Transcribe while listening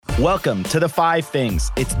Welcome to The 5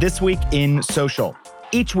 Things. It's This Week in Social.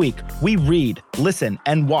 Each week, we read, listen,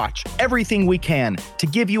 and watch everything we can to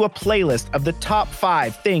give you a playlist of the top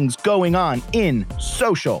 5 things going on in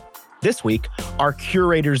social. This week, our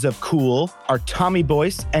curators of cool are Tommy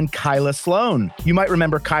Boyce and Kyla Sloan. You might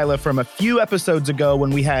remember Kyla from a few episodes ago when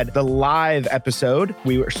we had the live episode.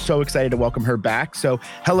 We were so excited to welcome her back. So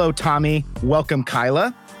hello, Tommy. Welcome,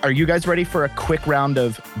 Kyla. Are you guys ready for a quick round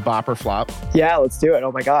of bop or flop? Yeah, let's do it.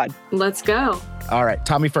 Oh my God. Let's go. All right,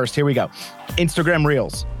 Tommy first. Here we go. Instagram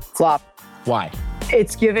Reels. Flop. Why?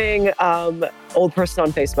 It's giving old person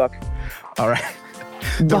on Facebook. All right.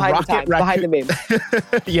 Behind the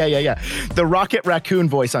meme. Yeah. The Rocket Raccoon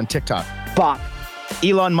voice on TikTok. Bop.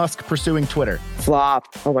 Elon Musk pursuing Twitter. Flop.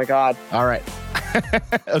 Oh my God. All right.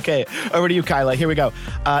 Okay, over to you, Kyla. Here we go.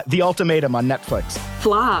 The Ultimatum on Netflix.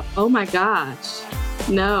 Flop. Oh my gosh.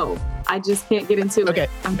 No, I just can't get into Okay. it.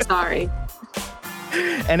 I'm sorry.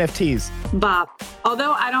 NFTs. Bop.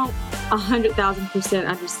 Although I don't 100,000%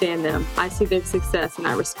 understand them, I see their success and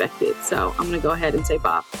I respect it. So I'm going to go ahead and say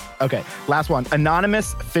bop. Okay, last one.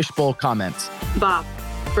 Anonymous fishbowl comments. Bop,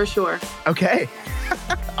 for sure. Okay.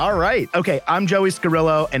 All right. Okay, I'm Joey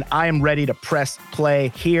Scarillo, and I am ready to press play.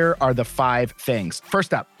 Here are the 5 things.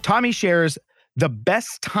 First up, Tommy shares the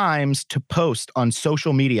best times to post on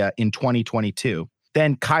social media in 2022.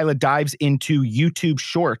 Then Kyla dives into YouTube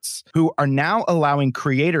Shorts, who are now allowing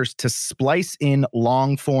creators to splice in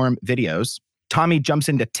long-form videos. Tommy jumps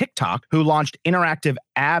into TikTok, who launched interactive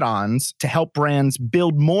add-ons to help brands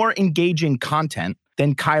build more engaging content.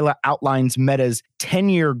 Then Kyla outlines Meta's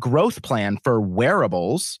 10-year growth plan for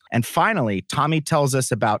wearables. And finally, Tommy tells us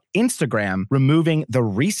about Instagram removing the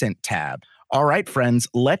recent tab. All right, friends,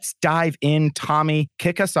 let's dive in. Tommy,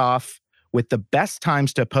 kick us off with the best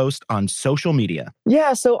times to post on social media.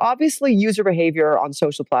 Yeah, so obviously user behavior on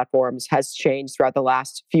social platforms has changed throughout the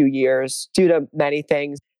last few years due to many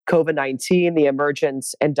things. COVID-19, the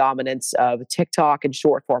emergence and dominance of TikTok and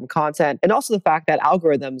short form content, and also the fact that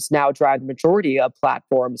algorithms now drive the majority of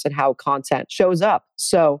platforms and how content shows up.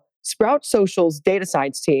 So Sprout Social's data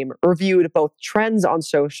science team reviewed both trends on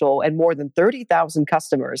social and more than 30,000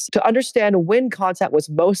 customers to understand when content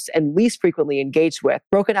was most and least frequently engaged with,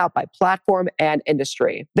 broken out by platform and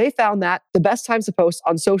industry. They found that the best times to post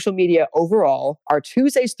on social media overall are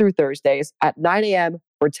Tuesdays through Thursdays at 9 a.m.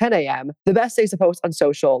 or 10 a.m. The best days to post on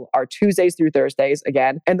social are Tuesdays through Thursdays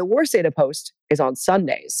again, and the worst day to post is on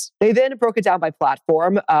Sundays. They then broke it down by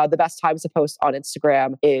platform. The best times to post on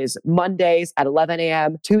Instagram is Mondays at 11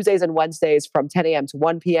 a.m., Tuesdays and Wednesdays from 10 a.m. to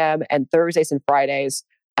 1 p.m., and Thursdays and Fridays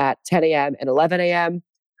at 10 a.m. and 11 a.m.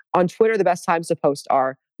 On Twitter, the best times to post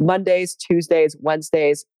are Mondays, Tuesdays,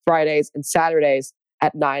 Wednesdays, Fridays, and Saturdays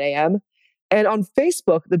at 9 a.m. And on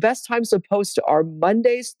Facebook, the best times to post are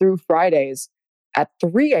Mondays through Fridays at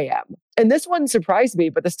 3 a.m. And this one surprised me,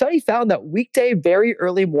 but the study found that weekday very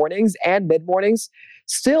early mornings and mid-mornings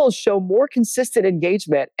still show more consistent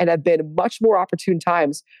engagement and have been much more opportune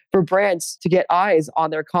times for brands to get eyes on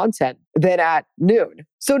their content than at noon.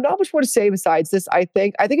 So not much more to say besides this, I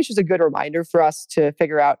think. I think it's just a good reminder for us to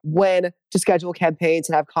figure out when to schedule campaigns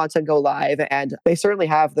and have content go live. And they certainly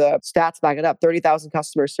have the stats backing it up. 30,000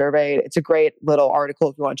 customers surveyed. It's a great little article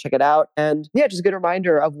if you want to check it out. And yeah, just a good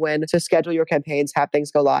reminder of when to schedule your campaigns, have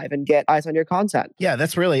things go live, and get eyes on your content. Yeah,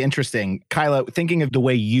 that's really interesting. Kyla, thinking of the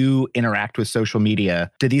way you interact with social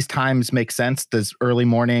media, do these times make sense? Does early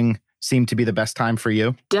morning seem to be the best time for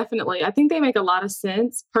you? Definitely. I think they make a lot of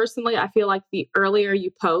sense. Personally, I feel like the earlier you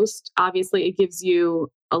post, obviously it gives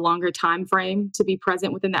you a longer time frame to be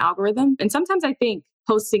present within the algorithm. And sometimes I think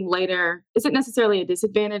posting later isn't necessarily a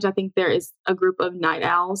disadvantage. I think there is a group of night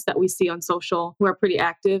owls that we see on social who are pretty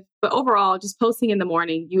active. But overall, just posting in the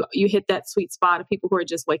morning, you hit that sweet spot of people who are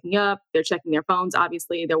just waking up. They're checking their phones.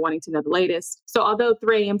 Obviously, they're wanting to know the latest. So although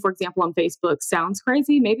 3 a.m., for example, on Facebook sounds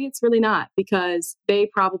crazy, maybe it's really not, because they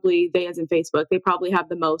as in Facebook, they probably have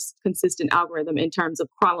the most consistent algorithm in terms of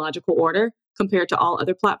chronological order compared to all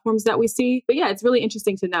other platforms that we see. But yeah, it's really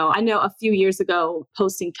interesting to know. I know a few years ago,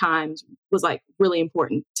 posting times was like really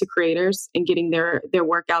important to creators and getting their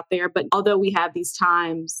work out there. But although we have these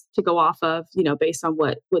times to go off of, based on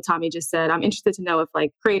what Tommy just said, I'm interested to know if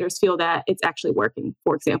like creators feel that it's actually working.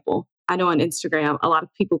 For example, I know on Instagram, a lot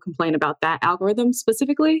of people complain about that algorithm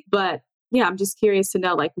specifically, but yeah, I'm just curious to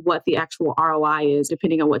know like what the actual ROI is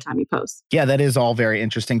depending on what time you post. Yeah, that is all very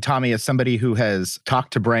interesting. Tommy, as somebody who has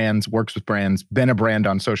talked to brands, works with brands, been a brand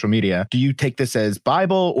on social media, do you take this as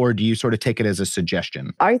Bible or do you sort of take it as a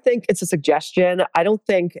suggestion? I think it's a suggestion. I don't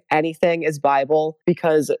think anything is Bible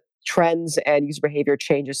because trends and user behavior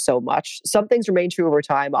changes so much. Some things remain true over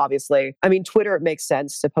time, obviously. I mean, Twitter, it makes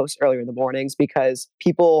sense to post earlier in the mornings because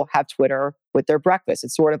people have Twitter with their breakfast.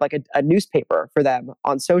 It's sort of like a newspaper for them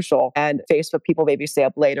on social. And Facebook, people maybe stay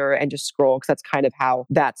up later and just scroll because that's kind of how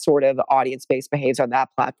that sort of audience base behaves on that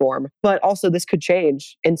platform. But also, this could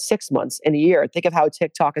change in 6 months, in a year. Think of how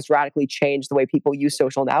TikTok has radically changed the way people use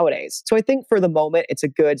social nowadays. So I think for the moment, it's a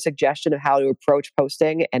good suggestion of how to approach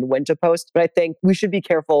posting and when to post. But I think we should be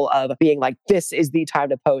careful of being like, this is the time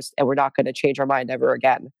to post and we're not going to change our mind ever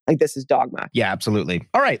again. Like, this is dogma. Yeah, absolutely.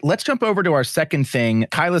 All right, let's jump over to our second thing.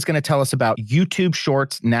 Kyla's going to tell us about YouTube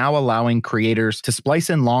Shorts now allowing creators to splice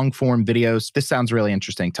in long form videos. This sounds really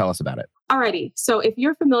interesting. Tell us about it. Alrighty. So if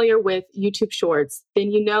you're familiar with YouTube Shorts,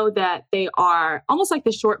 then you know that they are almost like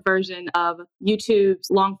the short version of YouTube's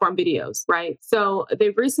long form videos, right? So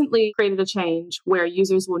they've recently created a change where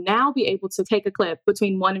users will now be able to take a clip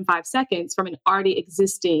between 1 and 5 seconds from an already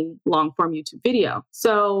existing long form YouTube video.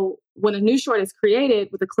 So when a new short is created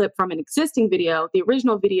with a clip from an existing video, the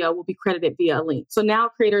original video will be credited via a link. So now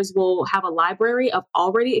creators will have a library of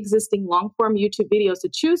already existing long-form YouTube videos to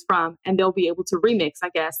choose from, and they'll be able to remix, I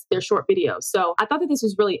guess, their short videos. So I thought that this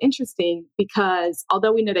was really interesting because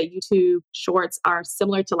although we know that YouTube Shorts are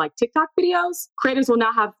similar to like TikTok videos, creators will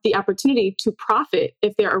now have the opportunity to profit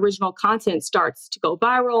if their original content starts to go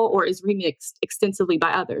viral or is remixed extensively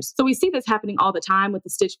by others. So we see this happening all the time with the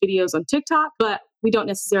Stitch videos on TikTok, but we don't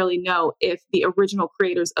necessarily know if the original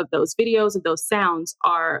creators of those videos, of those sounds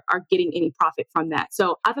are getting any profit from that.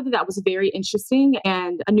 So I thought that that was very interesting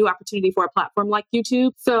and a new opportunity for a platform like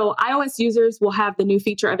YouTube. So iOS users will have the new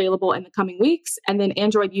feature available in the coming weeks, and then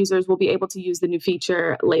Android users will be able to use the new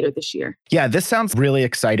feature later this year. Yeah, this sounds really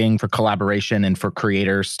exciting for collaboration and for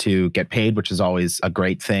creators to get paid, which is always a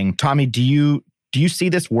great thing. Tommy, do you see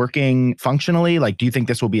this working functionally? Like, do you think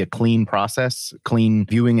this will be a clean process, clean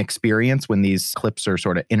viewing experience when these clips are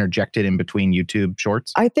sort of interjected in between YouTube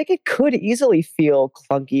Shorts? I think it could easily feel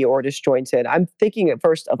clunky or disjointed. I'm thinking at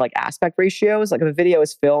first of like aspect ratios. Like if a video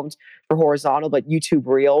is filmed for horizontal, but YouTube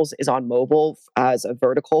Reels is on mobile as a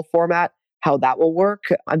vertical format, how that will work.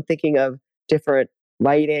 I'm thinking of different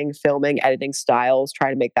lighting, filming, editing styles,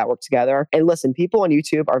 trying to make that work together. And listen, people on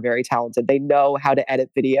YouTube are very talented. They know how to edit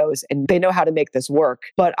videos and they know how to make this work.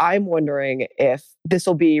 But I'm wondering if this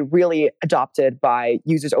will be really adopted by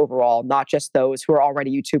users overall, not just those who are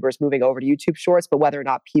already YouTubers moving over to YouTube Shorts, but whether or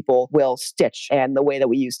not people will stitch and the way that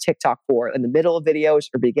we use TikTok for in the middle of videos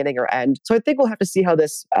or beginning or end. So I think we'll have to see how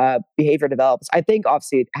this behavior develops. I think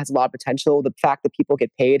obviously it has a lot of potential. The fact that people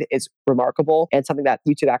get paid is remarkable and something that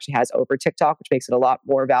YouTube actually has over TikTok, which makes it a lot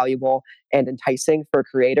more valuable and enticing for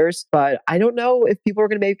creators. But I don't know if people are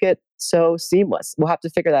going to make it so seamless. We'll have to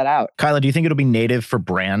figure that out. Kyla, do you think it'll be native for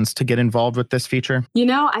brands to get involved with this feature? You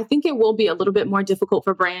know, I think it will be a little bit more difficult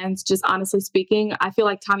for brands, just honestly speaking. I feel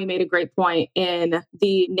like Tommy made a great point in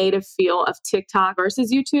the native feel of TikTok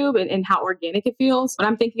versus YouTube and how organic it feels. When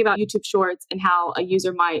I'm thinking about YouTube Shorts and how a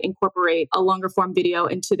user might incorporate a longer form video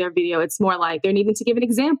into their video, it's more like they're needing to give an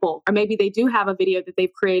example. Or maybe they do have a video that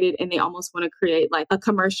they've created and they almost want to create like a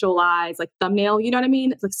commercialized like thumbnail, you know what I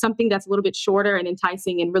mean? It's like something that's a little bit shorter and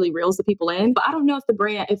enticing and really reels the people in. But I don't know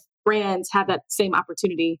if brands have that same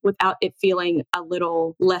opportunity without it feeling a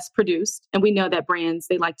little less produced. And we know that brands,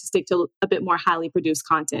 they like to stick to a bit more highly produced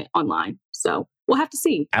content online. So we'll have to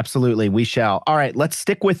see. Absolutely, we shall. All right, let's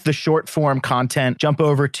stick with the short form content. Jump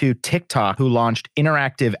over to TikTok, who launched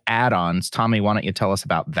interactive add-ons. Tommy, why don't you tell us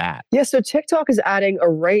about that? Yeah, so TikTok is adding a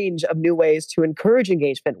range of new ways to encourage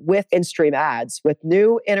engagement with in-stream ads with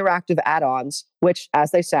new interactive add-ons, which,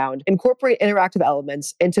 as they sound, incorporate interactive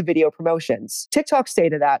elements into video promotions. TikTok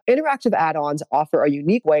stated that interactive add-ons offer a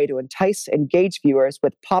unique way to entice, engage viewers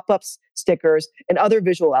with pop-ups, stickers, and other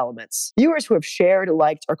visual elements. Viewers who have shared,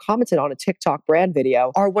 liked, or commented on a TikTok brand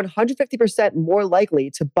video are 150% more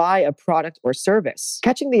likely to buy a product or service.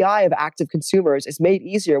 Catching the eye of active consumers is made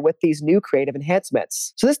easier with these new creative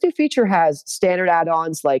enhancements. So this new feature has standard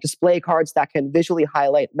add-ons like display cards that can visually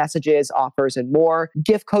highlight messages, offers, and more,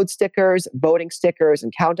 gift code stickers, voting stickers,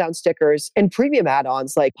 and countdown stickers, and premium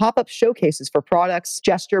add-ons like pop-up showcases for products,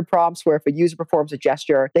 gesture prompts where if a user performs a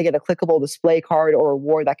gesture, they get a clickable display card or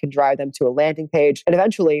reward that can drive them to a landing page, and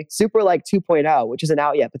eventually Super Like 2.0, which isn't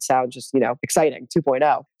out yet, but sounds just, exciting,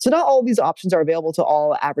 2.0. So not all of these options are available to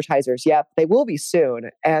all advertisers yet. They will be soon,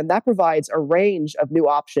 and that provides a range of new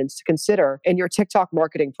options to consider in your TikTok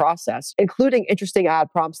marketing process, including interesting ad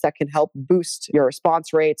prompts that can help boost your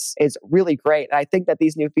response rates is really great. And I think that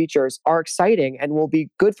these new features are exciting and will be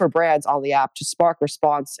good for brands on the app to spark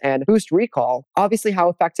response and boost recall. Obviously, how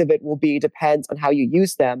effective it will be depends on how you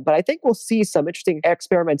use them, but I think we'll see some interesting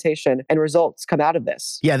experimentation and results come out of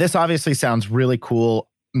this. Yeah, this obviously sounds really cool.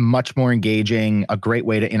 Much more engaging, a great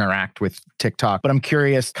way to interact with TikTok. But I'm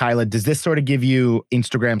curious, Kyla, does this sort of give you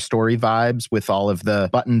Instagram story vibes with all of the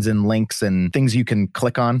buttons and links and things you can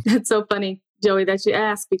click on? That's so funny, Joey, that you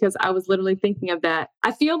asked, because I was literally thinking of that.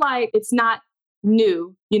 I feel like it's not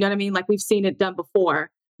new, you know what I mean? Like we've seen it done before.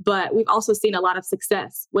 But we've also seen a lot of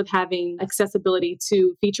success with having accessibility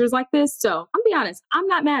to features like this. So I'll be honest, I'm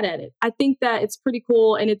not mad at it. I think that it's pretty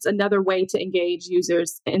cool and it's another way to engage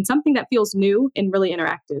users and something that feels new and really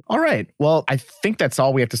interactive. All right. Well, I think that's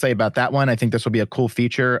all we have to say about that one. I think this will be a cool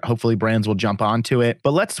feature. Hopefully brands will jump onto it.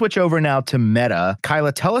 But let's switch over now to Meta.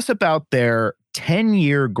 Kyla, tell us about their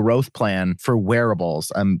 10-year growth plan for wearables.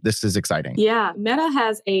 This is exciting. Yeah, Meta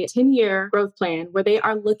has a 10-year growth plan where they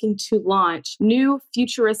are looking to launch new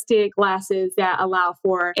futuristic glasses that allow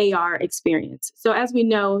for AR experience. So as we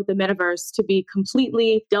know, the metaverse to be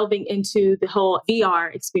completely delving into the whole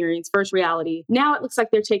VR experience, virtual reality. Now it looks like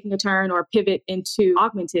they're taking a turn or pivot into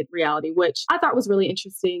augmented reality, which I thought was really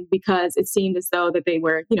interesting because it seemed as though that they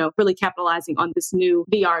were, really capitalizing on this new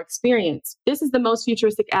VR experience. This is the most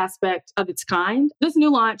futuristic aspect of its kind. This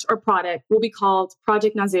new launch or product will be called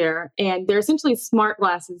Project Nazir, and they're essentially smart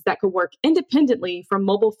glasses that could work independently from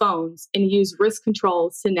mobile phones and use wrist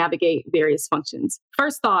controls to navigate various functions.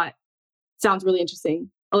 First thought, sounds really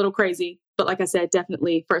interesting, a little crazy, but like I said,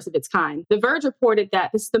 definitely first of its kind. The Verge reported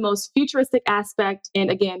that this is the most futuristic aspect and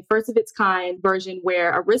again, first of its kind version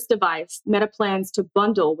where a wrist device Meta plans to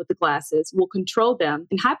bundle with the glasses will control them.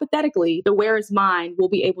 And hypothetically, the wearer's mind will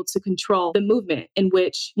be able to control the movement in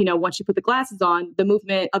which, once you put the glasses on, the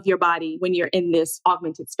movement of your body when you're in this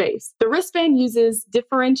augmented space. The wristband uses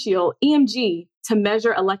differential EMG to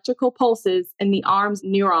measure electrical pulses in the arm's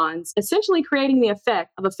neurons, essentially creating the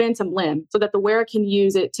effect of a phantom limb so that the wearer can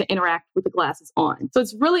use it to interact with the glasses on. So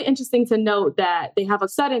it's really interesting to note that they have a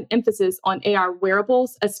sudden emphasis on AR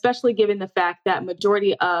wearables, especially given the fact that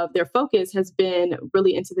majority of their focus has been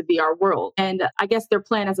really into the VR world. And I guess their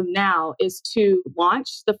plan as of now is to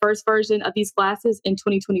launch the first version of these glasses in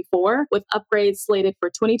 2024 with upgrades slated for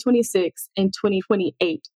 2026 and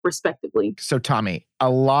 2028, respectively. So Tommy, a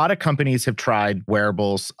lot of companies have tried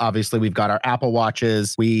wearables. Obviously, we've got our Apple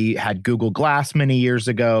Watches. We had Google Glass many years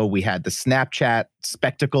ago. We had the Snapchat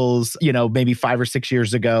spectacles, maybe 5 or 6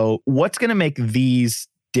 years ago. What's going to make these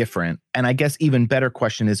different? And I guess even better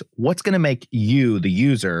question is, what's going to make you, the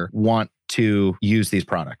user, want to use these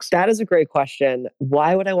products? That is a great question.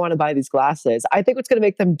 Why would I want to buy these glasses? I think what's going to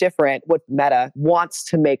make them different, what Meta wants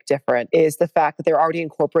to make different, is the fact that they're already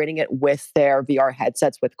incorporating it with their VR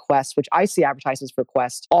headsets with Quest, which I see advertisements for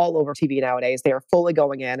Quest all over TV nowadays. They are fully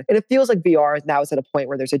going in. And it feels like VR now is at a point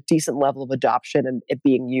where there's a decent level of adoption and it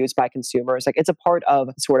being used by consumers. Like it's a part of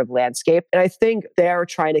sort of landscape. And I think they're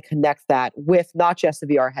trying to connect that with not just the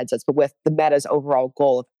VR headsets, but with the Meta's overall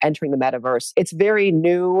goal of entering the metaverse. It's very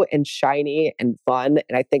new and shiny and fun.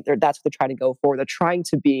 And I think that's what they're trying to go for. They're trying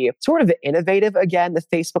to be sort of innovative again, the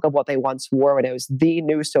Facebook of what they once were when it was the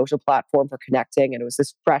new social platform for connecting and it was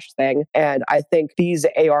this fresh thing. And I think these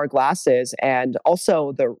AR glasses and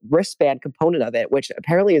also the wristband component of it, which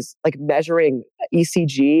apparently is like measuring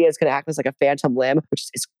ECG, is going to act as like a phantom limb, which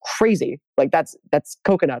is crazy. Like that's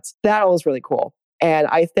coconuts. That all is really cool. And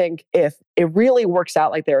I think if it really works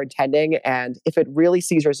out like they're intending, and if it really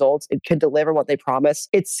sees results, it can deliver what they promise,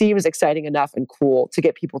 it seems exciting enough and cool to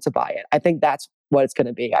get people to buy it. I think that's what it's going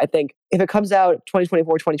to be. I think if it comes out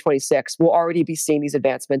 2024, 2026, we'll already be seeing these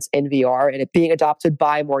advancements in VR and it being adopted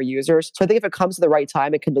by more users. So I think if it comes to the right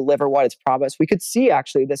time, it can deliver what it's promised. We could see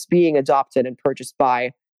actually this being adopted and purchased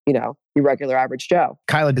by, your regular average Joe.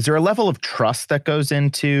 Kyla, is there a level of trust that goes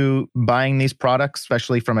into buying these products,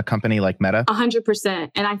 especially from a company like Meta? 100%.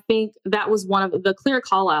 And I think that was one of the clear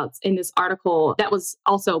callouts in this article that was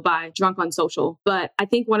also by Drunk on Social. But I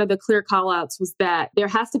think one of the clear callouts was that there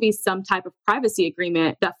has to be some type of privacy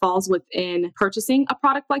agreement that falls within purchasing a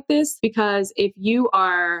product like this. Because if you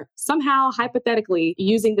are somehow hypothetically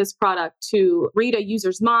using this product to read a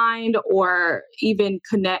user's mind or even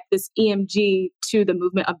connect this EMG to the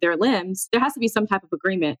movement of their limbs, there has to be some type of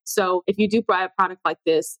agreement. So if you do buy a product like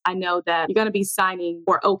this, I know that you're going to be signing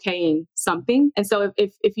or okaying something. And so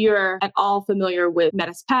if you're at all familiar with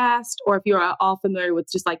Meta's past, or if you're at all familiar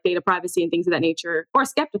with just like data privacy and things of that nature, or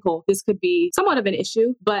skeptical, this could be somewhat of an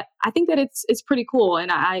issue. But I think that it's pretty cool.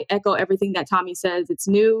 And I echo everything that Tommy says. It's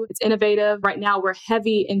new, it's innovative. Right now, we're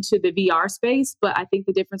heavy into the VR space, but I think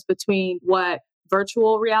the difference between what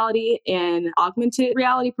virtual reality and augmented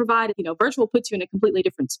reality provide, virtual puts you in a completely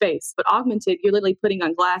different space, but augmented, you're literally putting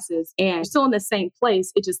on glasses and you're still in the same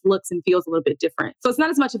place. It just looks and feels a little bit different. So it's not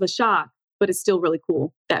as much of a shock, but it's still really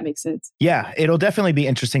cool. That makes sense. Yeah, it'll definitely be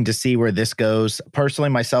interesting to see where this goes. Personally,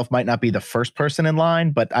 myself might not be the first person in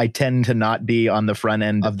line, but I tend to not be on the front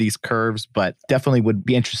end of these curves, but definitely would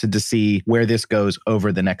be interested to see where this goes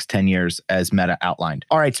over the next 10 years as Meta outlined.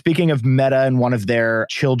 All right, speaking of Meta and one of their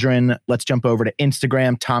children, let's jump over to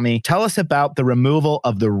Instagram. Tommy, tell us about the removal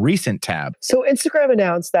of the recent tab. So Instagram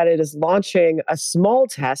announced that it is launching a small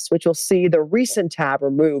test which will see the recent tab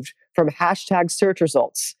removed from hashtag search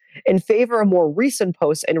results in favor of more recent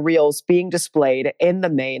posts and reels being displayed in the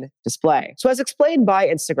main display. So as explained by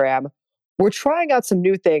Instagram, we're trying out some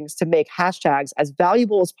new things to make hashtags as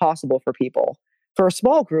valuable as possible for people. For a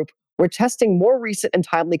small group, we're testing more recent and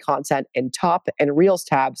timely content in top and reels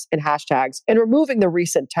tabs and hashtags and removing the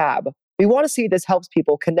recent tab. We want to see this helps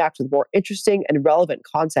people connect with more interesting and relevant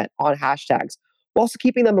content on hashtags, while also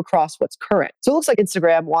keeping them across what's current. So it looks like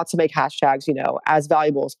Instagram wants to make hashtags, as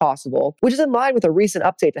valuable as possible, which is in line with a recent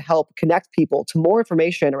update to help connect people to more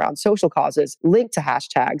information around social causes linked to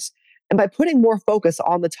hashtags. And by putting more focus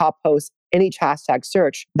on the top posts in each hashtag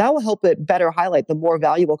search, that will help it better highlight the more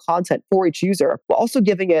valuable content for each user, while also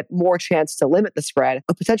giving it more chance to limit the spread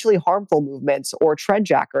of potentially harmful movements or trend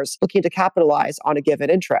jackers looking to capitalize on a given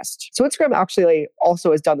interest. So Instagram actually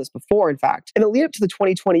also has done this before, in fact. In the lead up to the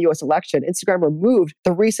 2020 US election, Instagram removed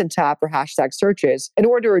the recent tab for hashtag searches in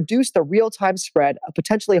order to reduce the real-time spread of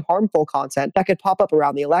potentially harmful content that could pop up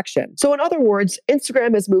around the election. So in other words,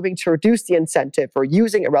 Instagram is moving to reduce the incentive for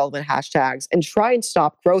using irrelevant hashtags and try and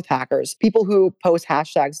stop growth hackers, people who post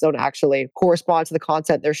hashtags don't actually correspond to the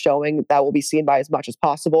content they're showing that will be seen by as much as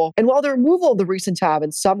possible. And while the removal of the recent tab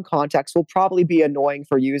in some contexts will probably be annoying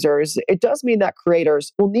for users, it does mean that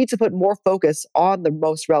creators will need to put more focus on the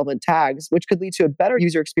most relevant tags, which could lead to a better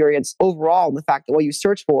user experience overall, and the fact that what you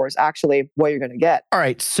search for is actually what you're going to get. All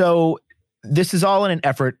right, so this is all in an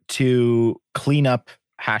effort to clean up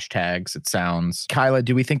hashtags, it sounds. Kyla,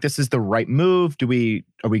 do we think this is the right move? Are we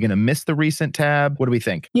going to miss the recent tab? What do we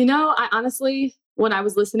think? I honestly, when I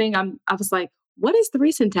was listening, I was like, what is the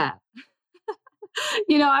recent tab?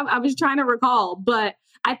 I was trying to recall, but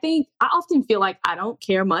I often feel like I don't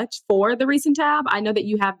care much for the recent tab. I know that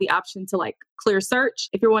you have the option to clear search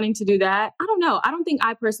if you're wanting to do that. I don't know. I don't think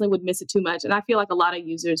I personally would miss it too much. And I feel like a lot of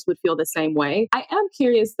users would feel the same way. I am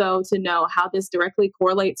curious though to know how this directly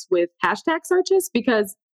correlates with hashtag searches,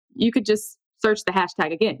 because you could just search the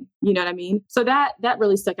hashtag again. You know what I mean? So that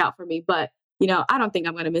really stuck out for me. But I don't think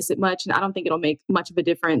I'm going to miss it much. And I don't think it'll make much of a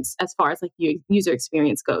difference as far as user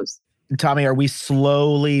experience goes. Tommy, are we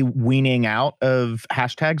slowly weaning out of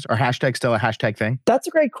hashtags? Are hashtags still a hashtag thing? That's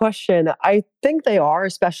a great question. I think they are,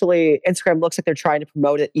 especially Instagram looks like they're trying to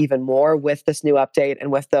promote it even more with this new update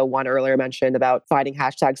and with the one earlier mentioned about finding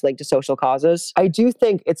hashtags linked to social causes. I do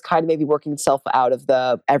think it's kind of maybe working itself out of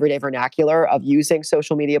the everyday vernacular of using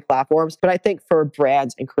social media platforms. But I think for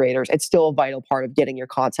brands and creators, it's still a vital part of getting your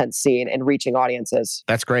content seen and reaching audiences.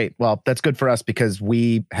 That's great. Well, that's good for us because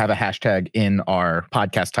we have a hashtag in our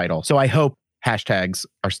podcast title. So I hope hashtags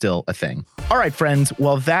are still a thing. All right, friends.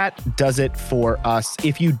 Well, that does it for us.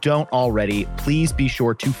 If you don't already, please be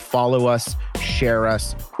sure to follow us, share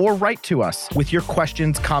us, or write to us with your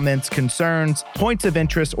questions, comments, concerns, points of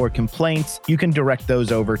interest, or complaints. You can direct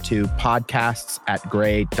those over to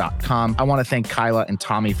podcasts@gray.com. I want to thank Kyla and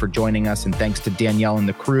Tommy for joining us, and thanks to Danielle and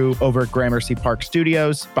the crew over at Gramercy Park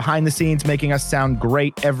Studios, behind the scenes, making us sound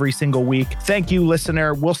great every single week. Thank you,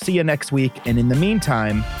 listener. We'll see you next week. And in the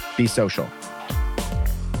meantime, be social.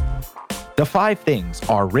 The 5 Things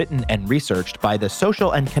are written and researched by the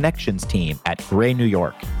Social and Connections team at Gray New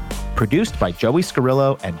York. Produced by Joey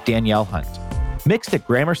Scarillo and Danielle Hunt. Mixed at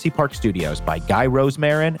Gramercy Park Studios by Guy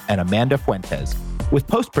Rosemarin and Amanda Fuentes, with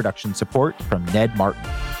post-production support from Ned Martin.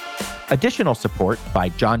 Additional support by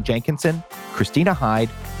John Jenkinson, Christina Hyde,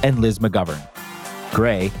 and Liz McGovern.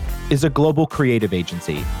 Gray is a global creative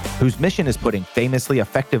agency whose mission is putting famously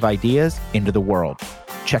effective ideas into the world.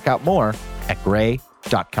 Check out more at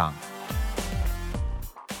gray.com.